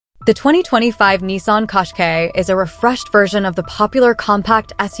The 2025 Nissan Qashqai is a refreshed version of the popular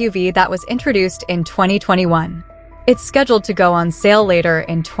compact SUV that was introduced in 2021. It's scheduled to go on sale later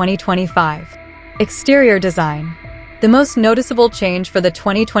in 2025. Exterior design. The most noticeable change for the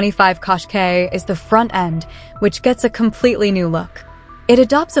 2025 Qashqai is the front end, which gets a completely new look. It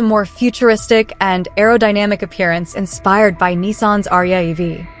adopts a more futuristic and aerodynamic appearance inspired by Nissan's Ariya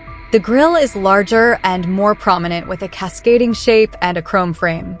EV. The grille is larger and more prominent with a cascading shape and a chrome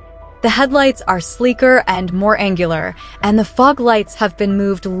frame. The headlights are sleeker and more angular, and the fog lights have been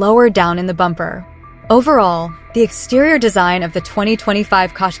moved lower down in the bumper. Overall, the exterior design of the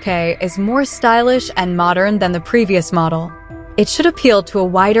 2025 Qashqai is more stylish and modern than the previous model. It should appeal to a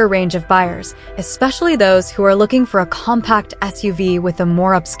wider range of buyers, especially those who are looking for a compact SUV with a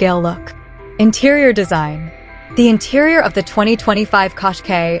more upscale look. Interior design. The interior of the 2025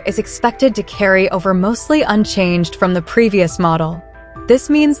 Qashqai is expected to carry over mostly unchanged from the previous model. This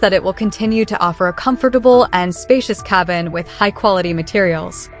means that it will continue to offer a comfortable and spacious cabin with high-quality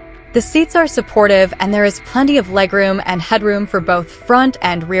materials. The seats are supportive and there is plenty of legroom and headroom for both front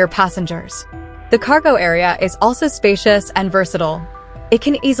and rear passengers. The cargo area is also spacious and versatile. It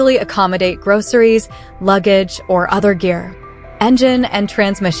can easily accommodate groceries, luggage, or other gear. Engine and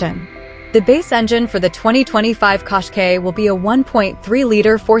transmission. The base engine for the 2025 Qashqai will be a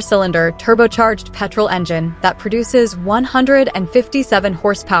 1.3-liter four-cylinder turbocharged petrol engine that produces 157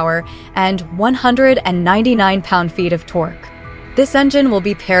 horsepower and 199 pound-feet of torque. This engine will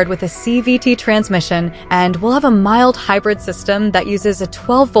be paired with a CVT transmission and will have a mild hybrid system that uses a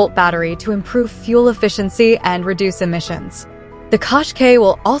 12-volt battery to improve fuel efficiency and reduce emissions. The Qashqai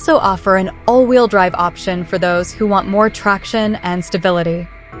will also offer an all-wheel drive option for those who want more traction and stability.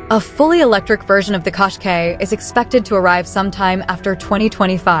 A fully electric version of the Qashqai is expected to arrive sometime after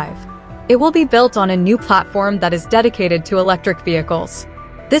 2025. It will be built on a new platform that is dedicated to electric vehicles.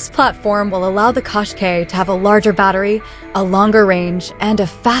 This platform will allow the Qashqai to have a larger battery, a longer range, and a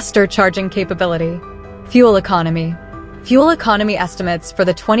faster charging capability. Fuel economy. Fuel economy estimates for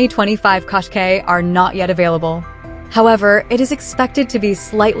the 2025 Qashqai are not yet available. However, it is expected to be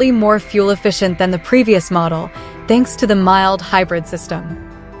slightly more fuel efficient than the previous model, thanks to the mild hybrid system.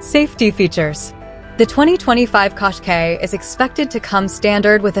 Safety features. The 2025 Qashqai is expected to come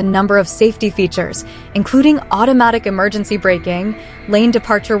standard with a number of safety features, including automatic emergency braking, lane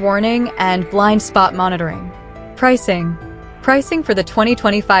departure warning, and blind spot monitoring. Pricing. Pricing for the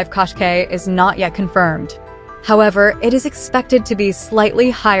 2025 Qashqai is not yet confirmed. However, it is expected to be slightly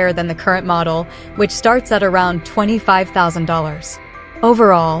higher than the current model, which starts at around $25,000.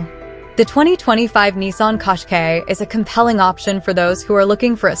 Overall, the 2025 Nissan Qashqai is a compelling option for those who are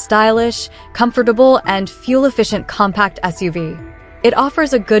looking for a stylish, comfortable, and fuel-efficient compact SUV. It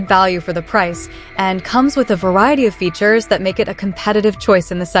offers a good value for the price and comes with a variety of features that make it a competitive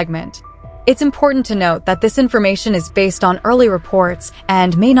choice in the segment. It's important to note that this information is based on early reports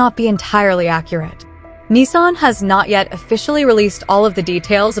and may not be entirely accurate. Nissan has not yet officially released all of the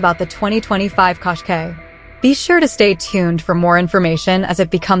details about the 2025 Qashqai. Be sure to stay tuned for more information as it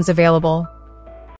becomes available.